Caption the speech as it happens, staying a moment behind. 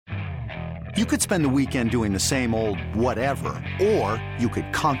You could spend the weekend doing the same old whatever, or you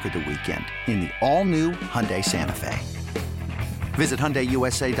could conquer the weekend in the all-new Hyundai Santa Fe. Visit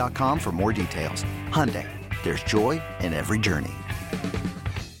HyundaiUSA.com for more details. Hyundai, there's joy in every journey.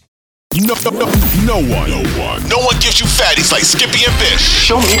 No one gives you fatties like Skippy and Bish.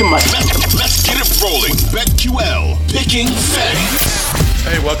 Show me the money. Let's get it rolling. BetQL, picking fatties.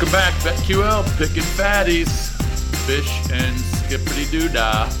 Hey, welcome back. BetQL, picking fatties. Bish and Skippity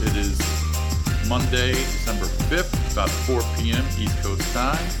Doodah. It is Monday, December 5th, about 4 p.m. East Coast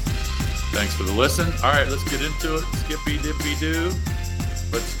time. Thanks for the listen. All right, let's get into it. Skippy Dippy Doo.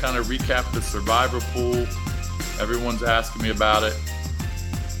 Let's kind of recap the Survivor pool. Everyone's asking me about it.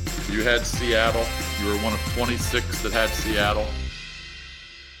 You had Seattle. You were one of 26 that had Seattle.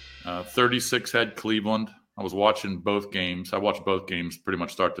 36 had Cleveland. I was watching both games. I watched both games pretty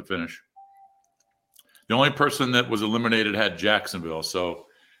much start to finish. The only person that was eliminated had Jacksonville. So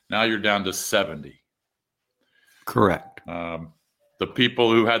now you're down to 70. Correct. The people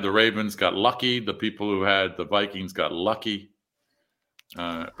who had the Ravens got lucky. The people who had the Vikings got lucky.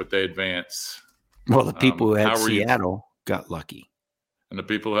 But they advance. Well, the people who had Seattle got lucky. And the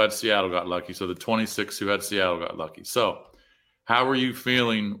people who had Seattle got lucky. So the 26 who had Seattle got lucky. So how are you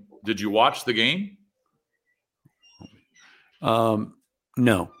feeling? Did you watch the game?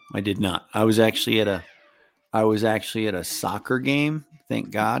 No, I did not. I was actually at a soccer game,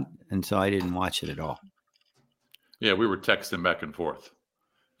 thank God. And so I didn't watch it at all. Yeah, we were texting back and forth.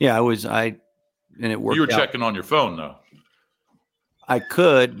 Yeah, and it worked. You were checking on your phone though. I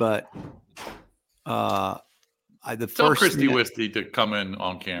could, but Tell Christy Wisty to come in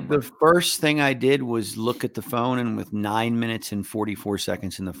on camera. The first thing I did was look at the phone, and with 9 minutes and 44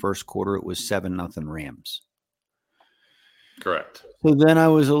 seconds in the first quarter, it was 7-0 Rams. Correct. So then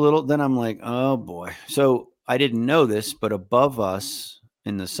I'm like, oh boy. So I didn't know this, but above us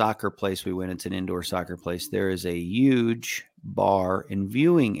in the soccer place we went, it's an indoor soccer place, there is a huge bar and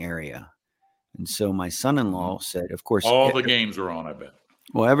viewing area. And so my son-in-law said, of course, all the games are on, I bet.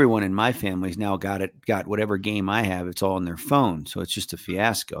 Well, everyone in my family's now got whatever game I have. It's all on their phone. So it's just a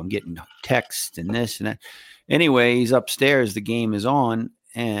fiasco. I'm getting texts and this and that. Anyway, he's upstairs. The game is on,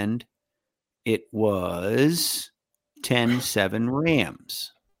 and it was 10-7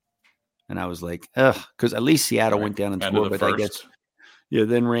 Rams. And I was like, ugh, because at least Seattle went down and scored. But I guess,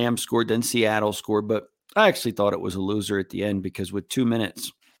 then Rams scored, then Seattle scored. But I actually thought it was a loser at the end because with 2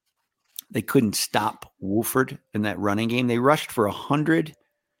 minutes, they couldn't stop Wolford in that running game. They rushed for 100.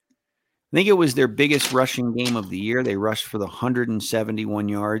 I think it was their biggest rushing game of the year. They rushed for the 171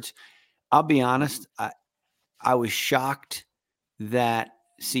 yards. I'll be honest, I was shocked that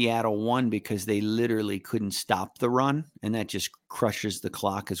Seattle won because they literally couldn't stop the run, and that just crushes the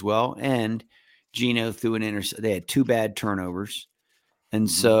clock as well. And Geno threw an interception. They had 2 bad turnovers. And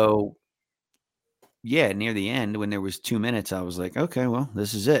so, near the end, when there was 2 minutes, I was like, okay, well,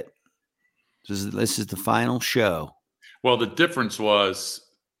 this is it. This is the final show. Well, the difference was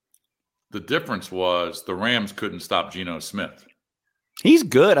the Rams couldn't stop Geno Smith. He's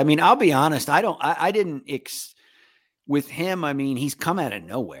good. I mean, I'll be honest. With him, I mean, he's come out of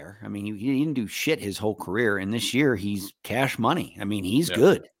nowhere. I mean, he didn't do shit his whole career. And this year he's cash money. I mean, he's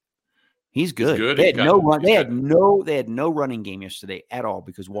good. He's good. They had no running game yesterday at all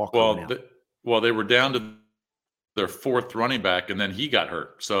because Walker went out. They were down to their 4th running back, and then he got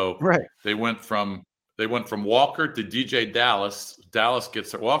hurt. So they went from Walker to DJ Dallas. Dallas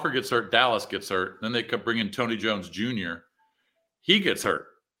gets hurt. Walker gets hurt. Dallas gets hurt. Then they could bring in Tony Jones Jr. He gets hurt.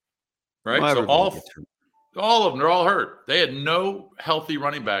 Right. Well, so all of them are all hurt. They had no healthy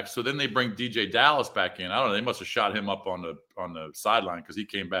running backs. So then they bring DJ Dallas back in. I don't know. They must have shot him up on the sideline because he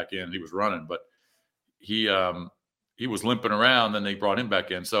came back in and he was running, but he was limping around. Then they brought him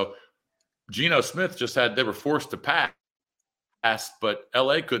back in. So Geno Smith they were forced to pass, but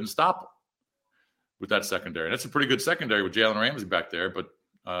LA couldn't stop him with that secondary. And that's a pretty good secondary with Jalen Ramsey back there. But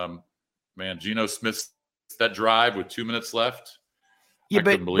Geno Smith, that drive with 2 minutes left, I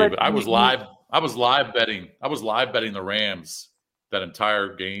couldn't believe it. I was live betting the Rams that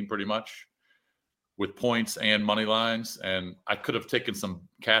entire game pretty much with points and money lines. And I could have taken some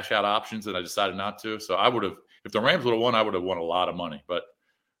cash out options and I decided not to. So if the Rams would have won, I would have won a lot of money, but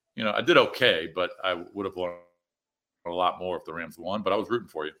I did okay, but I would have won a lot more if the Rams won, but I was rooting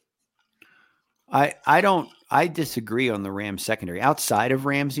for you. I disagree on the Rams secondary. Outside of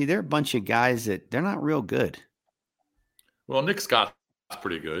Ramsey, they're a bunch of guys that they're not real good. Well, Nick Scott's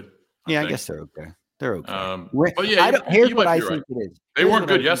pretty good. I guess they're okay. They're okay. Here's what I think it is. They weren't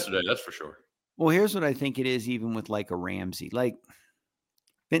good yesterday, that's for sure. Well, here's what I think it is, even with like a Ramsey.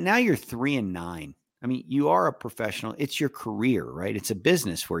 But now you're 3-9. I mean, you are a professional. It's your career, right? It's a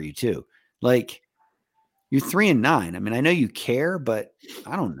business for you too. Like, you're 3-9. I mean, I know you care, but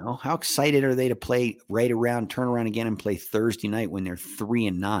I don't know. How excited are they to play turn around again and play Thursday night when they're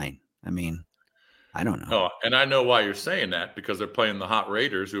 3-9? I mean, I don't know. Oh, and I know why you're saying that, because they're playing the hot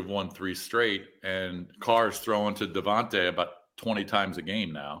Raiders, who've won 3 straight, and Carr's throwing to Devontae about 20 times a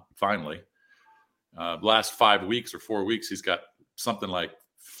game now, finally. Last 5 weeks or 4 weeks, he's got something like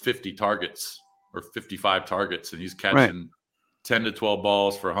 50 targets or 55 targets, and he's catching 10 to 12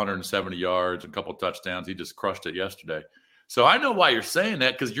 balls for 170 yards and a couple touchdowns. He just crushed it yesterday. So I know why you're saying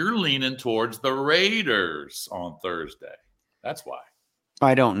that, because you're leaning towards the Raiders on Thursday. That's why.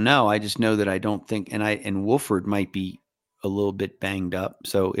 I don't know. I just know that I don't think, and Wolford might be a little bit banged up.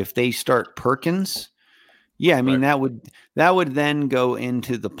 So if they start Perkins, yeah, I mean, that would then go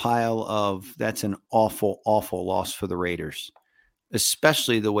into the pile of, that's an awful, awful loss for the Raiders,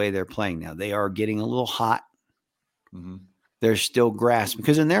 especially the way they're playing now. They are getting a little hot. Mm-hmm. They're still grasping,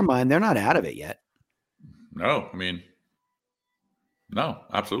 because in their mind, they're not out of it yet. No, I mean, no,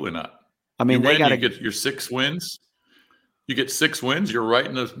 absolutely not. I mean, they got to get your 6 wins. You get 6 wins, you're right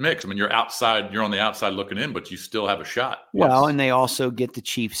in the mix. I mean, you're on the outside looking in, but you still have a shot. Well, and they also get the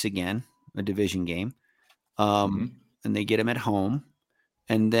Chiefs again, a division game. And they get them at home.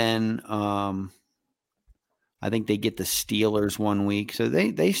 And then I think they get the Steelers 1 week. So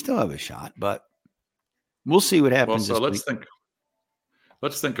they still have a shot, but we'll see what happens. Well, so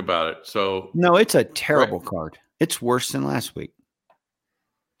let's think about it. So no, it's a terrible card. It's worse than last week.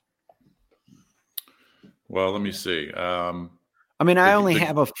 Well, let me see. I mean, I only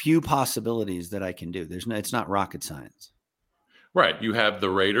have a few possibilities that I can do. It's not rocket science. Right. You have the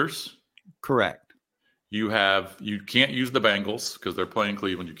Raiders. Correct. You can't use the Bengals because they're playing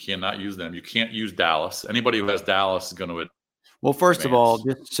Cleveland. You cannot use them. You can't use Dallas. Anybody who has Dallas is going to. Well, first of all,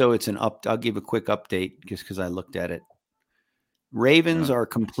 just so it's I'll give a quick update just because I looked at it. Ravens are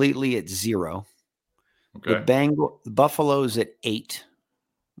completely at 0. Okay. The Buffalo's at 8.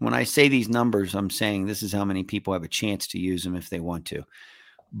 When I say these numbers, I'm saying this is how many people have a chance to use them if they want to.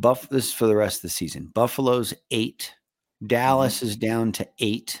 This is for the rest of the season. Buffalo's 8. Dallas is down to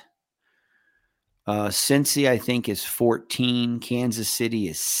 8. Cincy, I think, is 14. Kansas City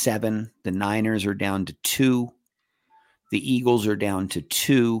is 7. The Niners are down to 2. The Eagles are down to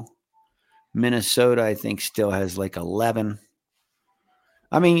 2. Minnesota, I think, still has like 11.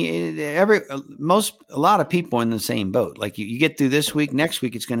 I mean, a lot of people in the same boat. Like you get through this week, next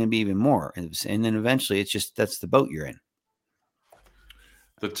week it's going to be even more, and then eventually that's the boat you're in.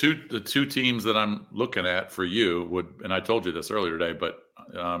 The two teams that I'm looking at for you would, and I told you this earlier today, but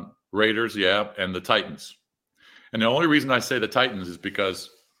Raiders, and the Titans. And the only reason I say the Titans is because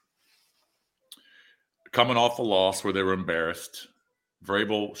coming off a loss where they were embarrassed,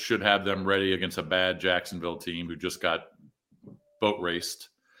 Vrabel should have them ready against a bad Jacksonville team who just got boat raced.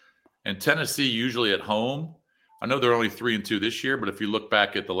 And Tennessee usually at home, I know they're only 3-2 this year, but if you look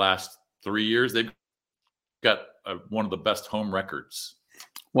back at the last 3 years, they've got one of the best home records.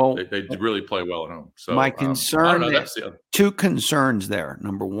 Well, they really play well at home. So my concern, two concerns there.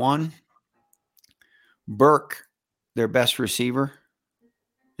 Number one, Burke, their best receiver.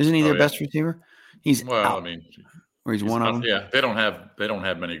 Isn't he their best receiver? He's out. I mean, or he's one of them. Yeah, they don't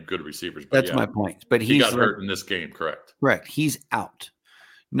have many good receivers. But that's my point. But he got hurt in this game, correct? Correct. He's out.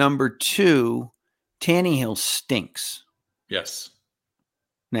 Number two, Tannehill stinks. Yes.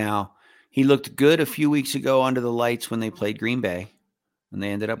 Now, he looked good a few weeks ago under the lights when they played Green Bay, and they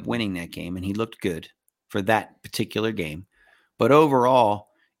ended up winning that game, and he looked good for that particular game. But overall,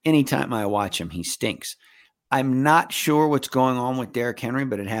 anytime I watch him, he stinks. I'm not sure what's going on with Derrick Henry,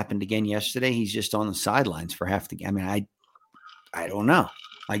 but it happened again yesterday. He's just on the sidelines for half the game. I mean, I don't know.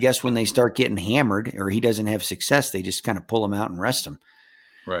 I guess when they start getting hammered or he doesn't have success, they just kind of pull him out and rest him.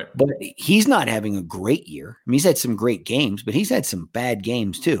 Right. But he's not having a great year. I mean, he's had some great games, but he's had some bad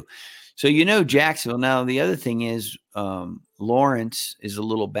games too. So, Jacksonville. Now, the other thing is Lawrence is a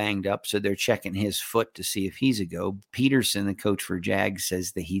little banged up, so they're checking his foot to see if he's a go. Peterson, the coach for Jags,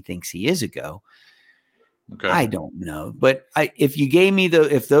 says that he thinks he is a go. Okay. I don't know. But if you gave me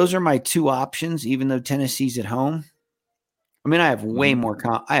if those are my two options, even though Tennessee's at home, I mean, I have way more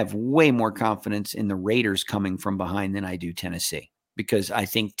confidence in the Raiders coming from behind than I do Tennessee, because I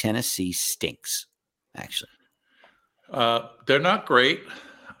think Tennessee stinks, actually. They're not great,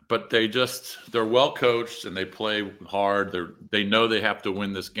 but they're well coached and they play hard. They know they have to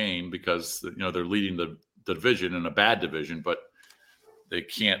win this game because they're leading the division in a bad division, but they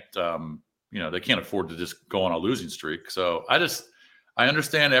can't they can't afford to just go on a losing streak. So I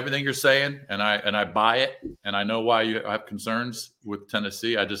understand everything you're saying, and I buy it, and I know why you have concerns with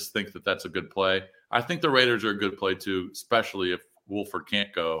Tennessee. I just think that that's a good play. I think the Raiders are a good play too, especially if Wolford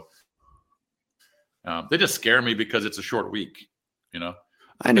can't go. They just scare me because it's a short week, I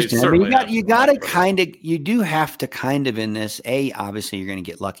understand. But you got to you do have to kind of in this, obviously you're going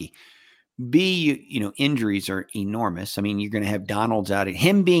to get lucky. B, injuries are enormous. I mean, you're going to have Donald's out.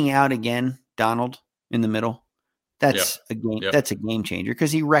 Him being out again, Donald in the middle, that's a game. Yep. That's a game changer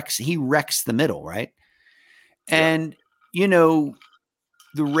because he wrecks the middle, right? And,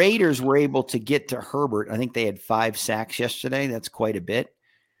 the Raiders were able to get to Herbert. I think they had 5 sacks yesterday. That's quite a bit.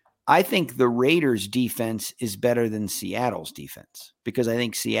 I think the Raiders defense is better than Seattle's defense because I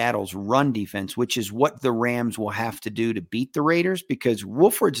think Seattle's run defense, which is what the Rams will have to do to beat the Raiders, because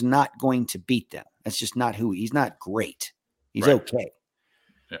Wolford's not going to beat them. That's just not he's not great. He's okay.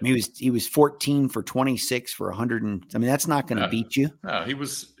 Yeah. I mean, he was 14 for 26 for 100. That's not going to beat you. No,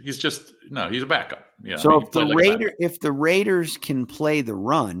 he's a backup. Yeah. So if the Raiders can play the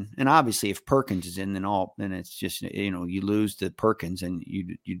run, and obviously if Perkins is in, then it's just, you lose to Perkins and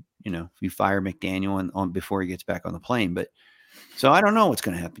you fire McDaniel before he gets back on the plane. But so I don't know what's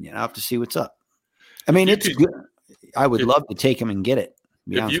going to happen yet. I'll have to see what's up. I mean, it's good. I would love to take him and get it.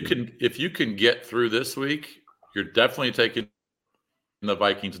 If you can get through this week, you're definitely taking the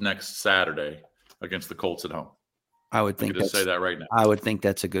Vikings next Saturday against the Colts at home. I would think say that right now. I would think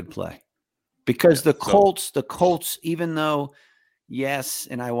that's a good play because the Colts, even though, yes,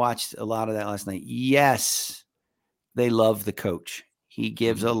 and I watched a lot of that last night. Yes, they love the coach. He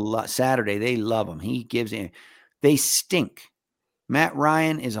gives a lot. Saturday, they love him. He gives in. They stink. Matt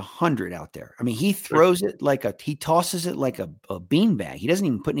Ryan is 100 out there. I mean, he throws it he tosses it like a beanbag. He doesn't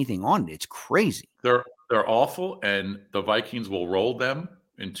even put anything on it. It's crazy. They're awful, and the Vikings will roll them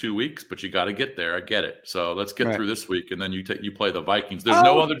in 2 weeks, but you got to get there. I get it. So let's get through this week, and then you play the Vikings. There's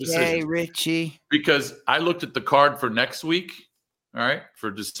no other decision. Hey, Richie. Because I looked at the card for next week, all right,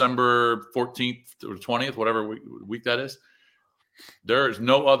 for December 14th or 20th, whatever week that is. There is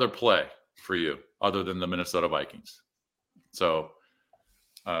no other play for you other than the Minnesota Vikings. So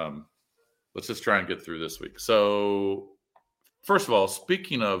let's just try and get through this week. So first of all,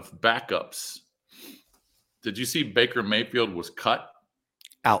 speaking of backups, did you see Baker Mayfield was cut?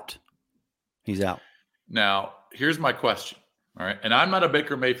 Out. He's out. Now, here's my question. All right. And I'm not a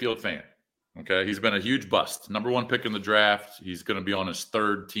Baker Mayfield fan. Okay. He's been a huge bust. Number 1 pick in the draft. He's going to be on his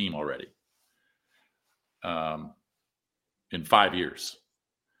 3rd team already. In 5 years.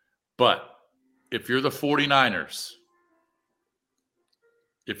 But if you're the 49ers,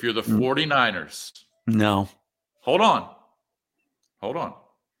 no. Hold on.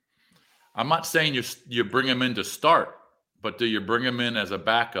 I'm not saying you bring him in to start, but do you bring him in as a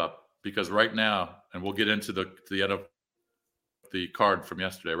backup? Because right now, and we'll get into the end of the card from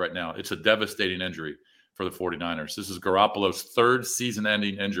yesterday right now, it's a devastating injury for the 49ers. This is Garoppolo's 3rd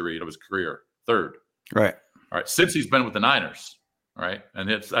season-ending injury of his career. 3rd. Right. All right. Since he's been with the Niners. All right. And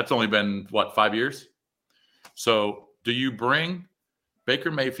that's only been, 5 years? So do you bring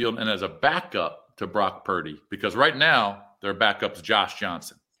Baker Mayfield in as a backup to Brock Purdy? Because right now, their backup's Josh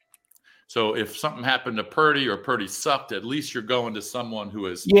Johnson. So if something happened to Purdy or Purdy sucked, at least you're going to someone who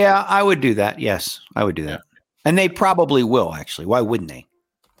is. Yeah, I would do that. Yes, I would do that. Yeah. And they probably will, actually. Why wouldn't they?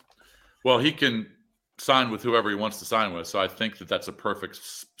 Well, he can sign with whoever he wants to sign with. So I think that's a perfect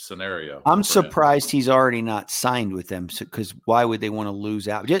scenario. I'm surprised he's already not signed with them, because why would they want to lose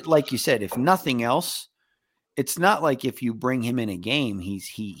out? Just like you said, if nothing else, it's not like if you bring him in a game,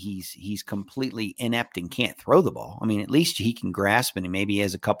 he's completely inept and can't throw the ball. I mean, at least he can grasp it, and maybe he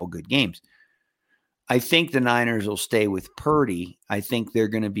has a couple good games. I think the Niners will stay with Purdy. I think they're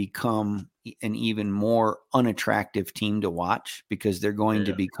going to become an even more unattractive team to watch because they're going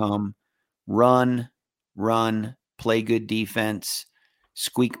to become run, play good defense,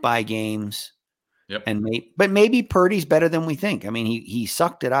 squeak by games. Yep. But maybe Purdy's better than we think. I mean, he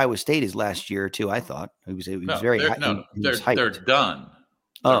sucked at Iowa State his last year or two. I thought he was very hyped. They're done.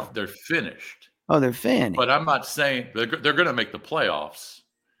 They're finished. Oh, they're finished. But I'm not saying they're going to make the playoffs,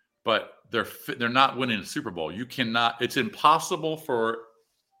 but they're not winning a Super Bowl. You cannot. It's impossible for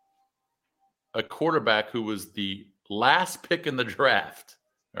a quarterback who was the last pick in the draft.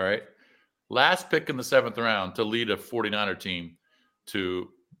 All right, last pick in the 7th round to lead a 49er team to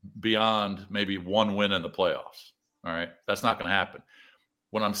beyond maybe one win in the playoffs. All right. That's not going to happen.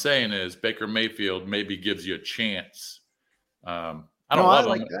 What I'm saying is Baker Mayfield maybe gives you a chance. I don't love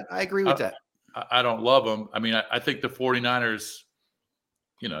him. That. I agree with that. I don't love him. I mean, I think the 49ers,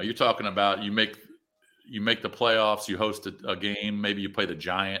 you're talking about you make the playoffs, you host a game, maybe you play the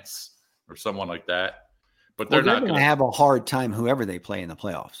Giants or someone like that. But they're not going to have a hard time whoever they play in the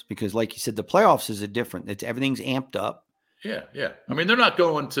playoffs because, like you said, the playoffs is everything's amped up. Yeah. I mean, they're not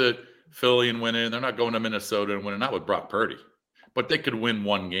going to Philly and winning. They're not going to Minnesota and winning, not with Brock Purdy. but they could win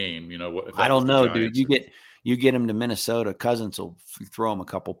one game. If I don't know, dude. Giants. You get them to Minnesota, Cousins will throw them a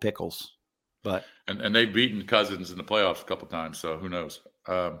couple pickles. But and they've beaten Cousins in the playoffs a couple times, so who knows?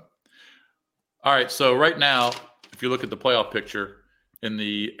 All right, so right now, if you look at the playoff picture in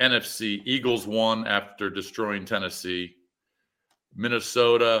the NFC, Eagles won after destroying Tennessee.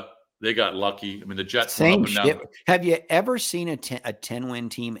 Minnesota, they got lucky. I mean, the Jets same went up and shit. down. Have you ever seen a 10-win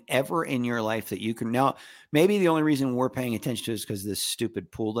team ever in your life that you can now? Maybe the only reason we're paying attention to is because of this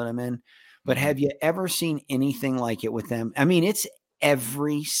stupid pool that I'm in. But have you ever seen anything like it with them? I mean, it's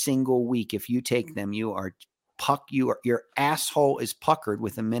every single week. If you take them, your asshole is puckered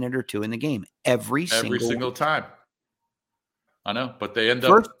with a minute or two in the game every single week. Time. I know, but they end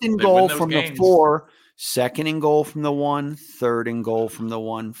up first in goal from the 4, second in goal from the 1, third in goal from the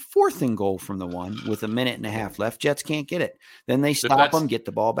 1, fourth in goal from the 1 with a minute and a half left. Jets can't get it. Then they stop them, get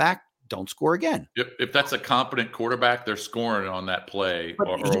the ball back, don't score again. If that's a competent quarterback, they're scoring on that play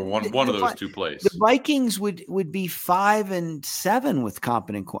or one of those two plays. The Vikings would be 5-7 with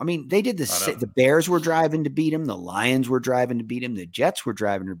competent. I mean, they did the Bears were driving to beat him. The Lions were driving to beat him. The Jets were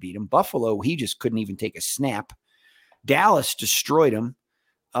driving to beat him. Buffalo, he just couldn't even take a snap. Dallas destroyed him.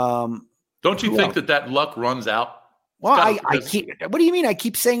 Don't you think that luck runs out? Well, I keep. What do you mean? I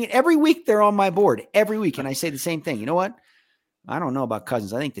keep saying it every week. They're on my board every week, and I say the same thing. You know what? I don't know about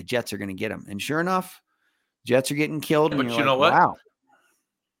Cousins. I think the Jets are going to get him, and sure enough, Jets are getting killed. But you know what? Wow.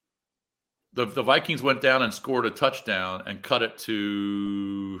 The Vikings went down and scored a touchdown and cut it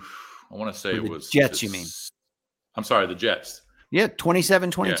to. I want to say it was Jets. You mean? I'm sorry, the Jets. Yeah,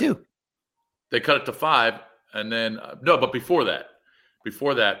 27-22. Yeah. They cut it to 5. And then no, but before that,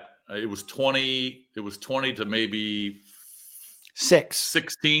 it was 20. It was 20 to maybe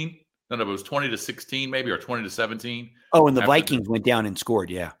 16. No, it was 20 to 16, maybe, or 20 to 17. Oh, and the Vikings went down and scored.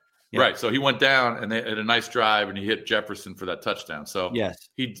 Yeah. Right. So he went down and they had a nice drive, and he hit Jefferson for that touchdown. So yes,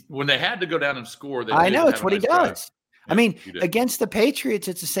 when they had to go down and score, I know it's what he does. I mean, against the Patriots,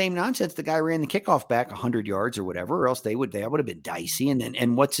 it's the same nonsense. The guy ran the kickoff back 100 yards or whatever, or else that would have been dicey.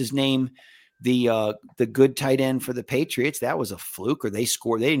 And what's his name? The good tight end for the Patriots, that was a fluke, or they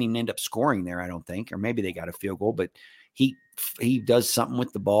scored. They didn't even end up scoring there, I don't think, or maybe they got a field goal, but he does something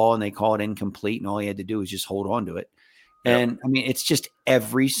with the ball and they call it incomplete, and all he had to do was just hold on to it. Yep. And I mean, it's just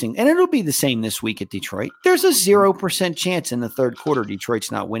every single, and it'll be the same this week at Detroit. There's a 0% chance in the third quarter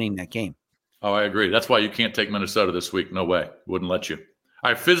Detroit's not winning that game. Oh, I agree. That's why you can't take Minnesota this week. No way. Wouldn't let you.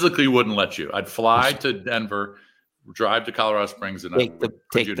 I physically wouldn't let you. I'd fly to Denver, drive to Colorado Springs, and I'd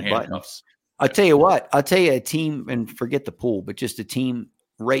put you in handcuffs. I'll tell you what. I'll tell you a team, and forget the pool, but just a team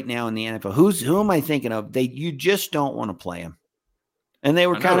right now in the NFL. Who am I thinking of? You just don't want to play them, and they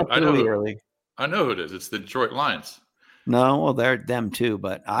were kind of early. I know who it is. It's the Detroit Lions. No, well, they're them too,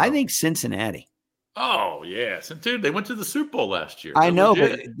 but I think Cincinnati. Oh yes, and dude, they went to the Super Bowl last year. I know,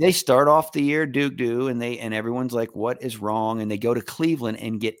 but they start off the year and everyone's like, "What is wrong?" And they go to Cleveland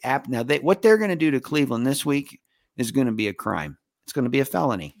and get Now, what they're going to do to Cleveland this week is going to be a crime. It's going to be a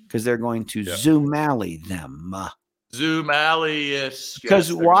felony because they're going to Zoom Alley them. Zoom Alley, yes.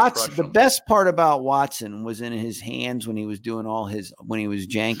 Because Watson, the best part about Watson was in his hands when he was doing when he was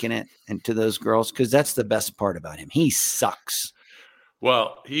janking it and to those girls, because that's the best part about him. He sucks.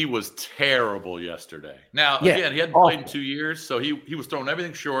 Well, he was terrible yesterday. Now, again, he hadn't played in 2 years, so he was throwing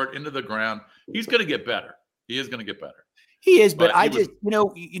everything short into the ground. He's going to get better. He is going to get better. He is, but he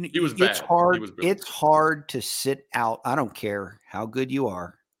was bad. It's hard to sit out. I don't care how good you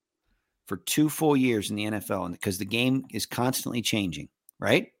are for 2 full years in the NFL, because the game is constantly changing,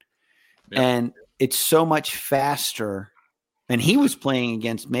 right? Yeah. And it's so much faster. And he was playing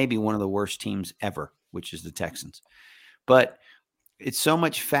against maybe one of the worst teams ever, which is the Texans. But it's so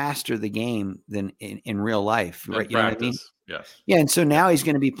much faster, the game, than in real life, right? You know what I mean? Yes. Yeah, and so now he's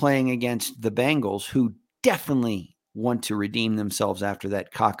going to be playing against the Bengals, who definitely want to redeem themselves after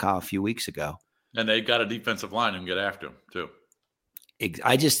that caca a few weeks ago. And they got a defensive line and get after him too.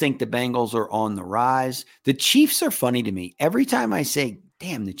 I just think the Bengals are on the rise. The Chiefs are funny to me. Every time I say,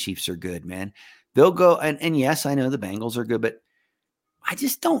 damn, the Chiefs are good, man, they'll go, and yes, I know the Bengals are good, but I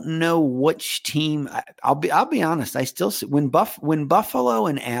just don't know which team. I'll be honest. I still see when Buffalo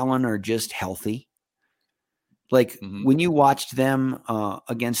and Allen are just healthy, like when you watched them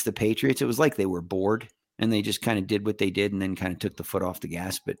against the Patriots, it was like they were bored. And they just kind of did what they did and then kind of took the foot off the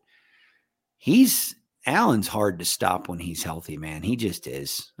gas. But Allen's hard to stop when he's healthy, man. He just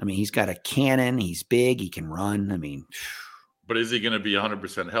is. I mean, he's got a cannon. He's big. He can run. I mean. But is he going to be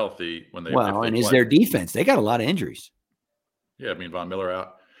 100% healthy when they is their defense? They got a lot of injuries. Yeah, I mean, Von Miller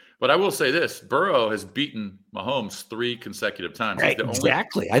out. But I will say this. Burrow has beaten Mahomes 3 consecutive times. Right,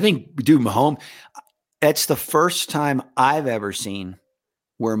 exactly. I think, dude, Mahomes. That's the first time I've ever seen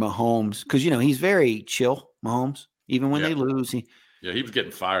where Mahomes, because he's very chill, Mahomes. Even when they lose, he was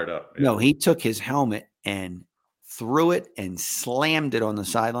getting fired up. No, he took his helmet and threw it and slammed it on the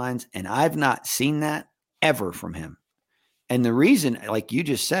sidelines, and I've not seen that ever from him. And the reason, like you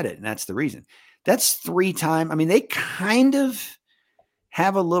just said it, and that's the reason. That's 3 times. I mean, they kind of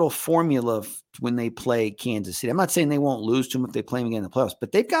have a little formula when they play Kansas City. I'm not saying they won't lose to them if they play them again in the playoffs,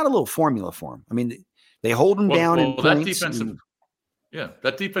 but they've got a little formula for them. I mean, they hold them down in points.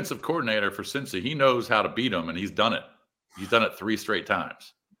 That defensive coordinator for Cincy, he knows how to beat them, and he's done it. He's done it 3 straight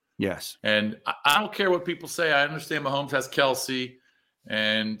times. Yes. And I don't care what people say. I understand Mahomes has Kelsey,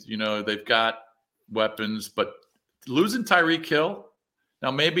 and they've got weapons, but losing Tyreek Hill,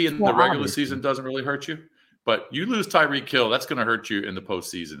 now maybe in the regular season doesn't really hurt you, but you lose Tyreek Hill, that's going to hurt you in the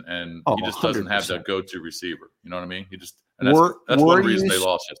postseason, and he just doesn't 100%. Have that go-to receiver. You know what I mean? That's one reason they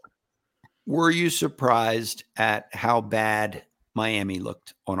lost yesterday. Were you surprised at how bad Miami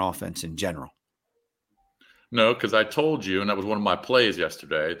looked on offense in general? No, because I told you, and that was one of my plays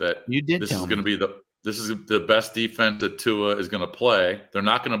yesterday, that this is going to be the best defense that Tua is going to play. They're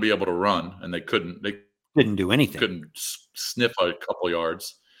not going to be able to run, and they couldn't. They didn't do anything. Couldn't sniff a couple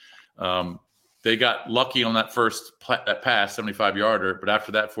yards. They got lucky on that first that pass, 75-yarder, but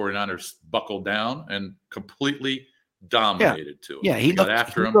after that, 49ers buckled down and completely dominated Tua. Yeah, he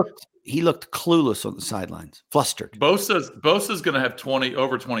looked clueless on the sidelines, flustered. Bosa's going to have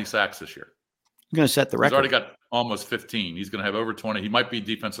over 20 sacks this year. He's going to set the record. He's already got almost 15. He's going to have over 20. He might be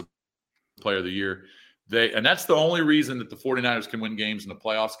defensive player of the year. And that's the only reason that the 49ers can win games in the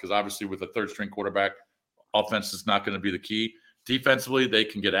playoffs, because obviously with a third-string quarterback, offense is not going to be the key. Defensively, they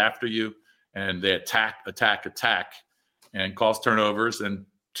can get after you, and they attack, and cause turnovers. And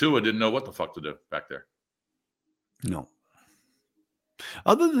Tua didn't know what the fuck to do back there. No.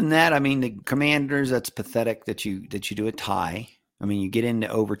 Other than that, I mean, the Commanders, that's pathetic that you do a tie. I mean, you get into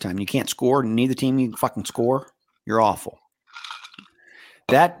overtime. You can't score. Neither team you can fucking score. You're awful.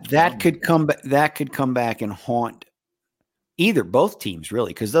 That could come back and haunt both teams,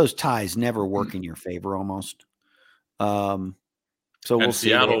 really, because those ties never work in your favor almost. So we'll see.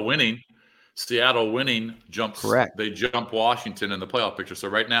 Seattle winning jumps. Correct. They jump Washington in the playoff picture. So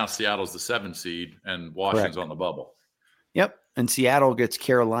right now, Seattle's the 7 seed and Washington's on the bubble. Yep. And Seattle gets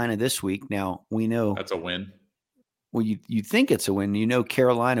Carolina this week. Now we know that's a win. Well, you think it's a win.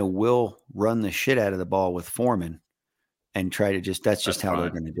 Carolina will run the shit out of the ball with Foreman and try to that's just how they're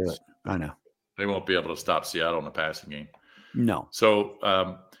going to do it. I know. They won't be able to stop Seattle in the passing game. No.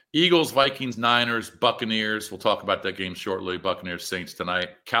 So Eagles, Vikings, Niners, Buccaneers. We'll talk about that game shortly. Buccaneers, Saints tonight.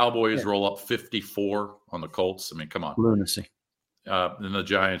 Cowboys roll up 54 on the Colts. I mean, come on. Lunacy. And the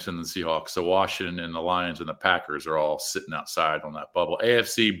Giants and the Seahawks. So Washington and the Lions and the Packers are all sitting outside on that bubble.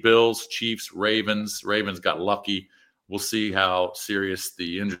 AFC, Bills, Chiefs, Ravens. Ravens got lucky. We'll see how serious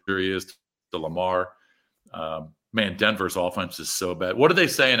the injury is to Lamar. Man, Denver's offense is so bad. What are they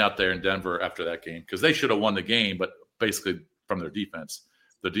saying out there in Denver after that game? Because they should have won the game, but basically from their defense.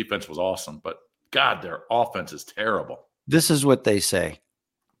 The defense was awesome, but God, their offense is terrible. This is what they say.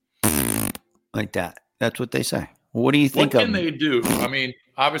 Like that. That's what they say. What do you think of them? What can they do? I mean,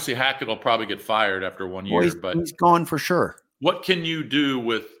 obviously Hackett will probably get fired after 1 year, but he's gone for sure. What can you do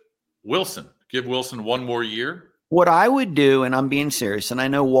with Wilson? Give Wilson 1 more year? What I would do, and I'm being serious, and I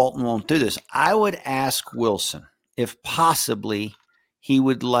know Walton won't do this, I would ask Wilson if possibly he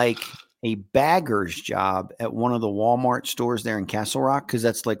would like a bagger's job at one of the Walmart stores there in Castle Rock, because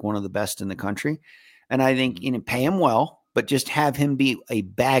that's like one of the best in the country. And I think pay him well, but just have him be a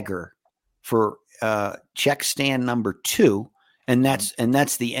bagger for check stand number 2, and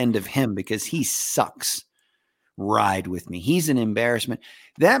that's the end of him, because he sucks. Ride with me. He's an embarrassment.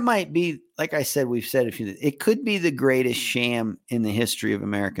 That might be, like I said, we've said it could be the greatest sham in the history of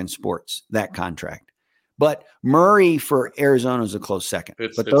American sports, that contract. But Murray for Arizona is a close second.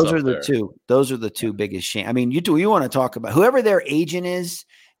 But those are the two. Those are the two biggest shame. I mean, you want to talk about whoever their agent is,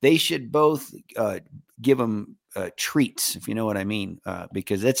 they should both give them treats, if you know what I mean,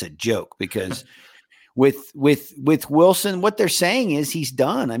 because that's a joke. Because with Wilson, what they're saying is he's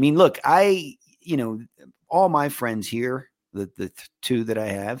done. I mean, look, all my friends here, the 2 that I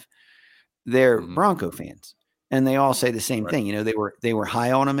have, they're Bronco fans, and they all say the same thing. They were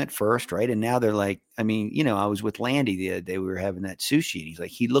high on him at first, right? And now they're like, I mean, I was with Landy the other day. We were having that sushi, and he's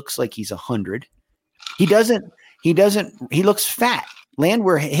like, he looks like he's 100. He looks fat.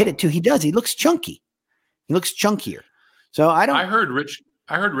 Landwehr hit it too. He does. He looks chunky. He looks chunkier. So I heard Rich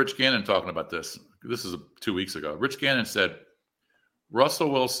Gannon talking about this. This is 2 weeks ago. Rich Gannon said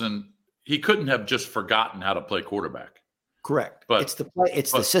Russell Wilson, he couldn't have just forgotten how to play quarterback. Correct. But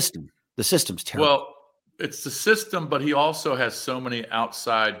it's the system. The system's terrible. Well, It's the system, but he also has so many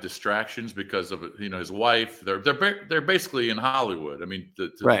outside distractions because of his wife. They're basically in Hollywood. I mean,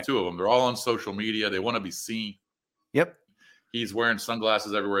 the two of them, they're all on social media. They want to be seen. Yep. He's wearing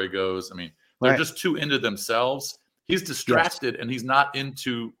sunglasses everywhere he goes. I mean, they're just too into themselves. He's distracted, and he's not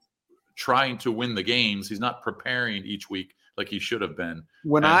into trying to win the games. He's not preparing each week like he should have been.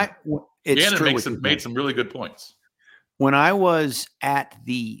 Gannon made some really good points. When I was at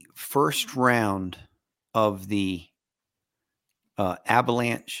the first round of the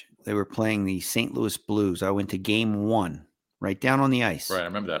Avalanche, they were playing the St. Louis Blues. I went to game 1, right down on the ice. Right, I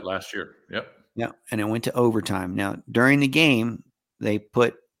remember that last year. Yep. Yeah, and it went to overtime. Now, during the game,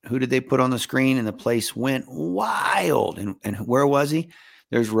 who did they put on the screen? And the place went wild. And where was he?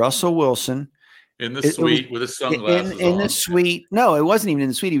 There's Russell Wilson. In the suite with his sunglasses in the suite. No, it wasn't even in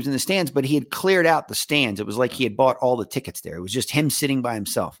the suite. He was in the stands, but he had cleared out the stands. It was like he had bought all the tickets there. It was just him sitting by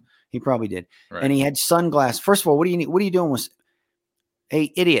himself. He probably did. Right. And he had sunglasses. First of all, what do you need? What are you doing with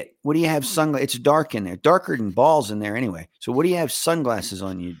hey, idiot, what do you have sunglasses? It's dark in there, darker than balls in there anyway. So what do you have sunglasses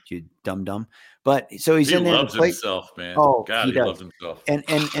on, you dum-dum? But so he's in there. He loves himself, man. Oh, God, he loves himself. And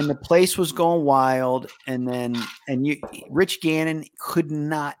the place was going wild. And Rich Gannon could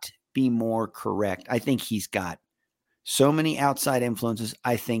not be more correct. I think he's got so many outside influences.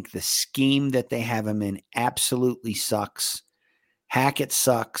 I think the scheme that they have him in absolutely sucks. Hackett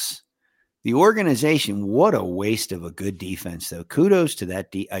sucks. The organization, what a waste of a good defense, though. Kudos to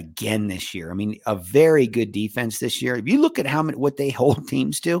that again this year. I mean, a very good defense this year. If you look at what they hold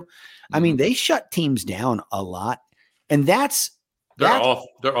teams to, I mean, they shut teams down a lot, and their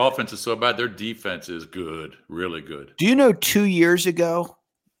offense is so bad. Their defense is good, really good. Do you know 2 years ago,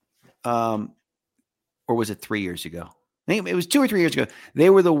 or was it 3 years ago? I think it was 2 or 3 years ago.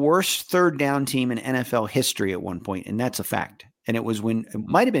 They were the worst third down team in NFL history at one point, and that's a fact. And it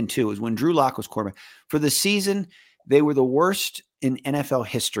might have been 2. It was when Drew Lock was quarterback. For the season, they were the worst in NFL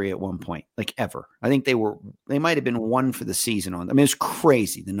history at one point, like ever. I think they might have been 1 for the season on. I mean, it's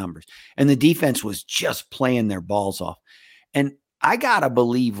crazy, the numbers. And the defense was just playing their balls off. And I got to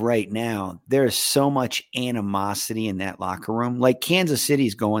believe right now, there's so much animosity in that locker room. Like Kansas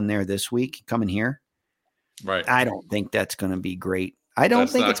City's going there this week, coming here. Right. I don't think that's going to be great. I don't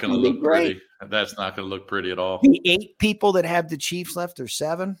think it's going to be great. That's not going to look pretty at all. The 8 people that have the Chiefs left, or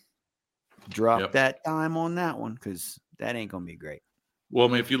 7, drop that dime on that one, because that ain't going to be great. Well,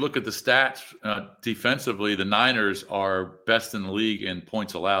 I mean, if you look at the stats defensively, the Niners are best in the league in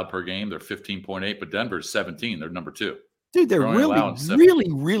points allowed per game. They're 15.8, but Denver's 17. They're number 2. Dude, they're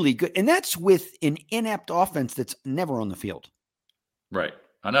really, really good. And that's with an inept offense that's never on the field. Right.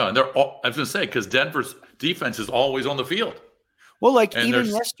 I know. And I was going to say, because Denver's defense is always on the field. Well, like even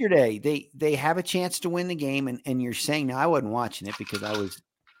yesterday, they have a chance to win the game, and you're saying, now I wasn't watching it because I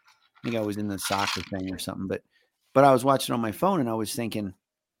think I was in the soccer thing or something, but I was watching on my phone and I was thinking,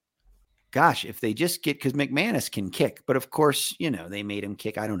 gosh, if they just get, because McManus can kick, but of course, they made him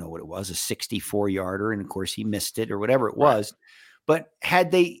kick, I don't know what it was, a 64-yarder, and of course he missed it or whatever it was. But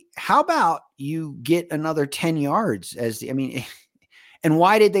how about you get another 10 yards and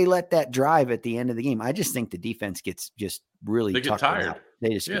why did they let that drive at the end of the game? I just think the defense gets just really they get tired. Out. They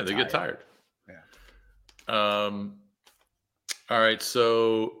just get tired. Yeah. All right.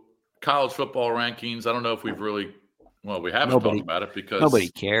 So college football rankings. I don't know if we haven't talked about it because nobody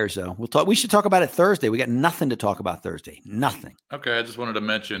cares though. We should talk about it Thursday. We got nothing to talk about Thursday. Nothing. Okay. I just wanted to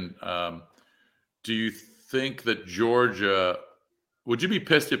mention, do you think that Georgia, would you be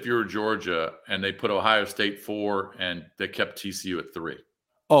pissed if you were Georgia and they put Ohio State 4 and they kept TCU at 3?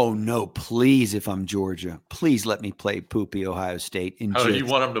 Oh, no, please, if I'm Georgia, please let me play poopy Ohio State. You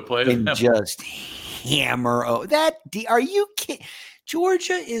want them to play them? And just hammer. Are you kidding?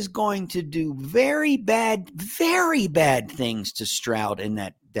 Georgia is going to do very bad things to Stroud in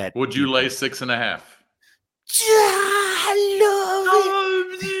that. Would you lay 6.5?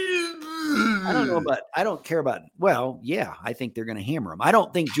 I love it. I don't care about, I think they're going to hammer them. I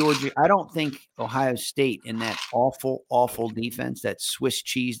don't think Ohio State in that awful, awful defense, that Swiss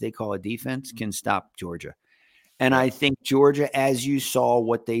cheese they call a defense, can stop Georgia. And I think Georgia, as you saw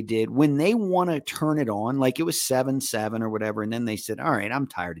what they did, when they want to turn it on, like it was 7-7 or whatever, and then they said, all right, I'm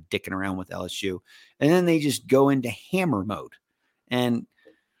tired of dicking around with LSU. And then they just go into hammer mode. And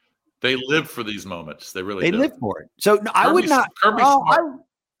they live for these moments. They really do. Live for it. So no, I would not.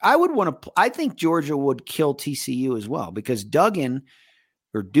 I would want to. I think Georgia would kill TCU as well because Duggan.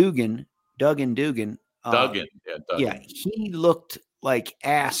 Yeah, he looked like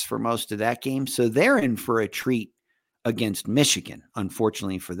ass for most of that game. So they're in for a treat against Michigan.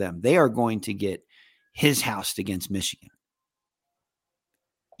 Unfortunately for them, they are going to get his housed against Michigan.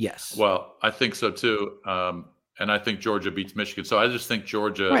 Yes. Well, I think so too. And I think Georgia beats Michigan. So I just think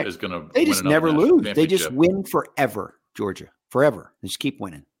Georgia is going to. They just never lose. They just win forever. Georgia, forever. They just keep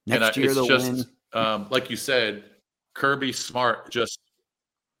winning. Next year they'll win. Like you said, Kirby Smart just.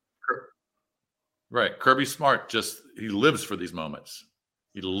 Right, Kirby Smart he lives for these moments.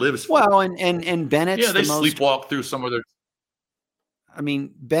 He lives for and Bennett's they sleepwalk through some of their. I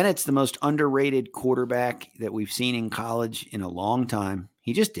mean, Bennett's the most underrated quarterback that we've seen in college in a long time.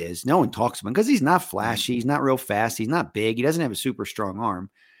 He just is. No one talks about him because he's not flashy. He's not real fast. He's not big. He doesn't have a super strong arm,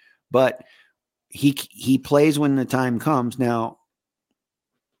 but he plays when the time comes. Now,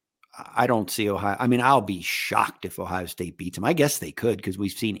 I don't see Ohio. I mean, I'll be shocked if Ohio State beats them. I guess they could because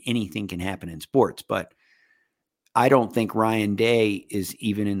we've seen anything can happen in sports, but I don't think Ryan Day is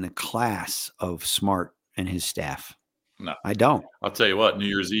even in the class of Smart and his staff. No, I don't. I'll tell you what, New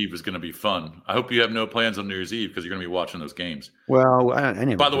Year's Eve is going to be fun. I hope you have no plans on New Year's Eve because you're going to be watching those games. Well, I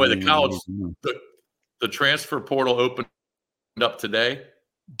never. By the way, the transfer portal opened up today.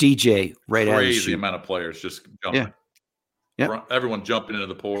 DJ, right at crazy amount of players just jumping. Yeah. Everyone jumping into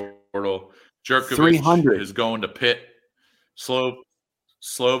the portal. Jerkovic 300 is going to Pitt.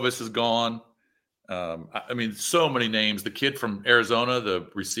 Slovis is gone. I mean, so many names. The kid from Arizona, the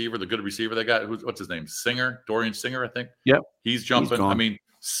good receiver they got. What's his name? Dorian Singer, I think. Yep. He's jumping. I mean,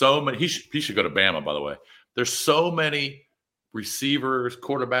 so many. He should go to Bama, by the way. There's so many receivers,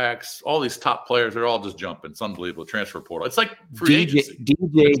 quarterbacks, all these top players. They're all just jumping. It's unbelievable. Transfer portal. It's like free agency.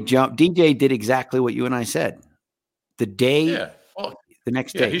 DJ did exactly what you and I said. The day, the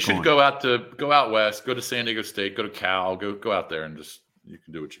next day. He should go out west, go to San Diego State, go to Cal, go out there and you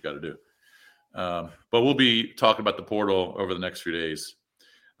can do what you got to do. But we'll be talking about the portal over the next few days.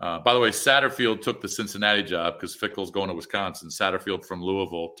 By the way, Satterfield took the Cincinnati job because Fickell's going to Wisconsin. Satterfield from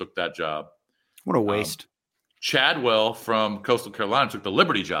Louisville took that job. What a waste. Chadwell from Coastal Carolina took the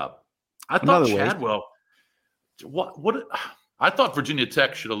Liberty job. I thought Chadwell. What? I thought Virginia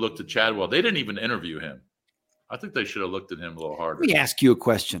Tech should have looked at Chadwell. They didn't even interview him. I think they should have looked at him a little harder. Let me ask you a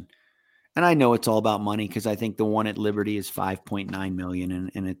question. And I know it's all about money because I think the one at Liberty is $5.9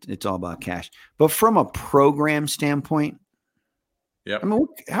 million and it's all about cash. But from a program standpoint, I mean,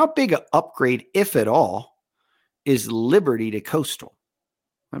 how big an upgrade, if at all, is Liberty to Coastal?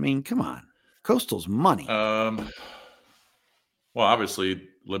 I mean, come on. Coastal's money. Well, obviously,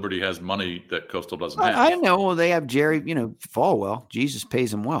 Liberty has money that Coastal doesn't have. I know. Well, they have Jerry, Falwell. Jesus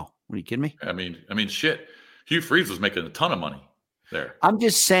pays him well. Are you kidding me? I mean, shit. Hugh Freeze was making a ton of money there. I'm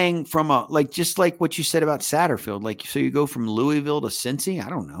just saying from just like what you said about Satterfield, so you go from Louisville to Cincy? I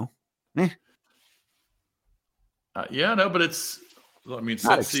don't know. But it's, not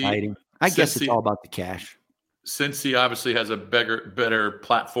Cincy, exciting. I guess it's all about the cash. Cincy obviously has a better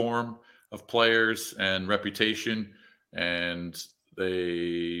platform of players and reputation, and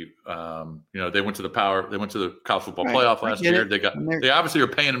they, they went to the college football playoff last year. They obviously are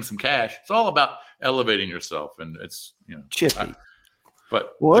paying them some cash. It's all about elevating yourself, and it's chippy.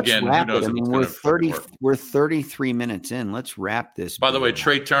 But let's again, wrap who knows? it. I mean, we're 33 minutes in. Let's wrap this. By the way,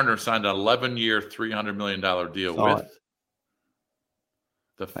 Trey Turner signed an 11-year, $300 million deal with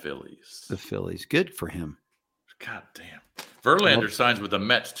the Phillies. The Phillies, good for him. God damn. Verlander signs with the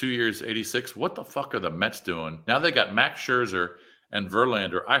Mets, 2 years, 86. What the fuck are the Mets doing? Now they got Max Scherzer and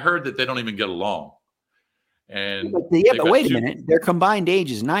Verlander. I heard that they don't even get along. And but wait a minute. Their combined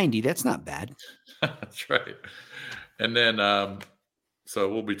age is 90. That's not bad. That's right. And then, so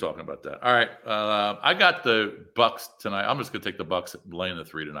we'll be talking about that. All right. I got the Bucks tonight. I'm just going to take the Bucks laying the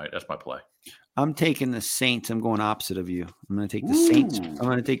 3 tonight. That's my play. I'm taking the Saints. I'm going opposite of you. I'm going to take the Saints. I'm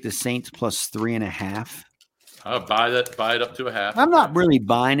going to take the Saints plus 3.5. I'll buy it up to a half. I'm not really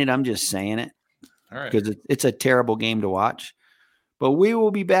buying it. I'm just saying it. All right. Because it's a terrible game to watch. But we will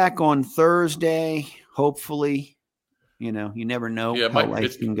be back on Thursday. Hopefully, you never know how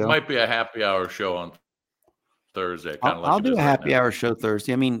life can go. It might be a happy hour show on Thursday. I'll do a happy hour show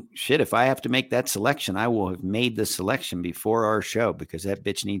Thursday. I mean, shit, if I have to make that selection, I will have made the selection before our show because that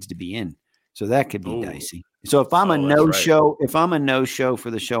bitch needs to be in. So that could be dicey. So if I'm a no-show, if I'm a no-show for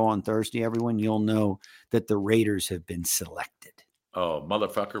the show on Thursday, everyone, you'll know that the Raiders have been selected. Oh,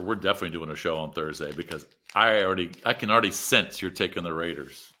 motherfucker, we're definitely doing a show on Thursday because I can already sense you're taking the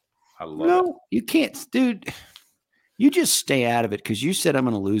Raiders. I love it. No, you can't, dude. You just stay out of it because you said I'm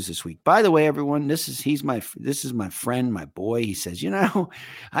going to lose this week. By the way, everyone, this is my friend, my boy. He says,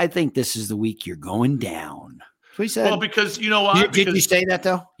 I think this is the week you're going down. That's what he said. Well, because you know what? Did you say that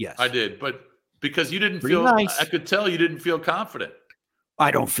though? Yes, I did. But because you didn't Pretty feel, nice. I could tell you didn't feel confident.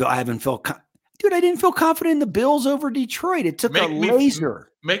 I haven't felt, dude. I didn't feel confident in the Bills over Detroit. It took a laser.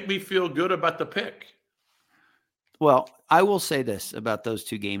 Make me feel good about the pick. Well, I will say this about those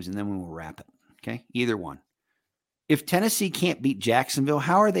two games, and then we will wrap it. Okay, either one. If Tennessee can't beat Jacksonville,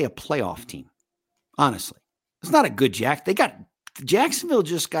 how are they a playoff team? Honestly, it's not a good Jacksonville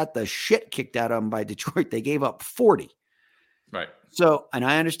just got the shit kicked out of them by Detroit. They gave up 40. Right. So, and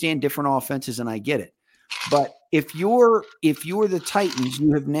I understand different offenses, and I get it. But if you're the Titans,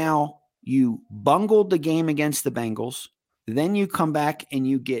 you bungled the game against the Bengals. Then you come back and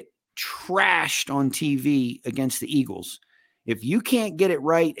you get trashed on TV against the Eagles. If you can't get it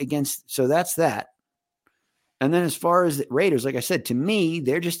right so that's that. And then as far as the Raiders, like I said, to me,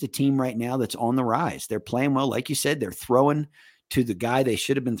 they're just a team right now that's on the rise. They're playing well. Like you said, they're throwing to the guy they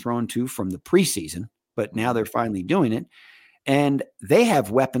should have been thrown to from the preseason, but now they're finally doing it. And they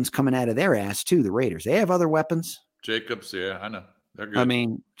have weapons coming out of their ass too, the Raiders. They have other weapons. Jacobs, yeah, I know. They're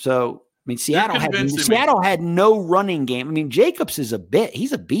good. Seattle had no running game. I mean, Jacobs is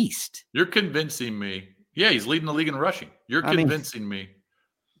he's a beast. You're convincing me. Yeah, he's leading the league in rushing. You're convincing me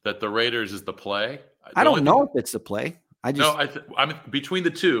that the Raiders is the play. I don't know if it's the play. I mean, between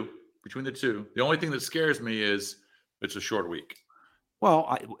the two, the only thing that scares me is it's a short week.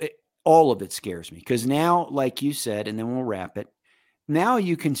 Well, all of it scares me because now, like you said, and then we'll wrap it. Now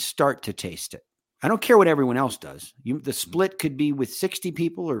you can start to taste it. I don't care what everyone else does. The split could be with 60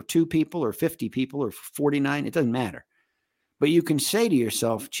 people or 2 people or 50 people or 49. It doesn't matter. But you can say to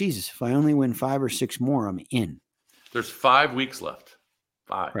yourself, Jesus, if I only win 5 or 6 more, I'm in. There's 5 weeks left.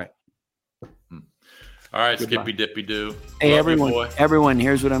 5. Right. All right, goodbye. Skippy dippy doo. Hey, everyone,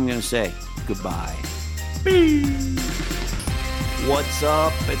 here's what I'm going to say. Goodbye. What's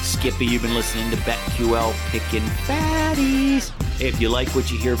up? It's Skippy. You've been listening to BetQL Pickin' Fatties. If you like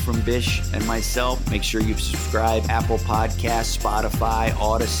what you hear from Bish and myself, make sure you subscribe. Apple Podcasts, Spotify,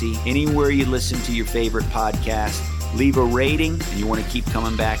 Odyssey, anywhere you listen to your favorite podcast. Leave a rating, and you want to keep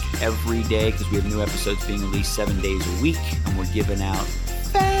coming back every day because we have new episodes being released 7 days a week, and we're giving out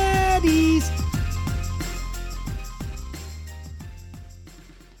fatties.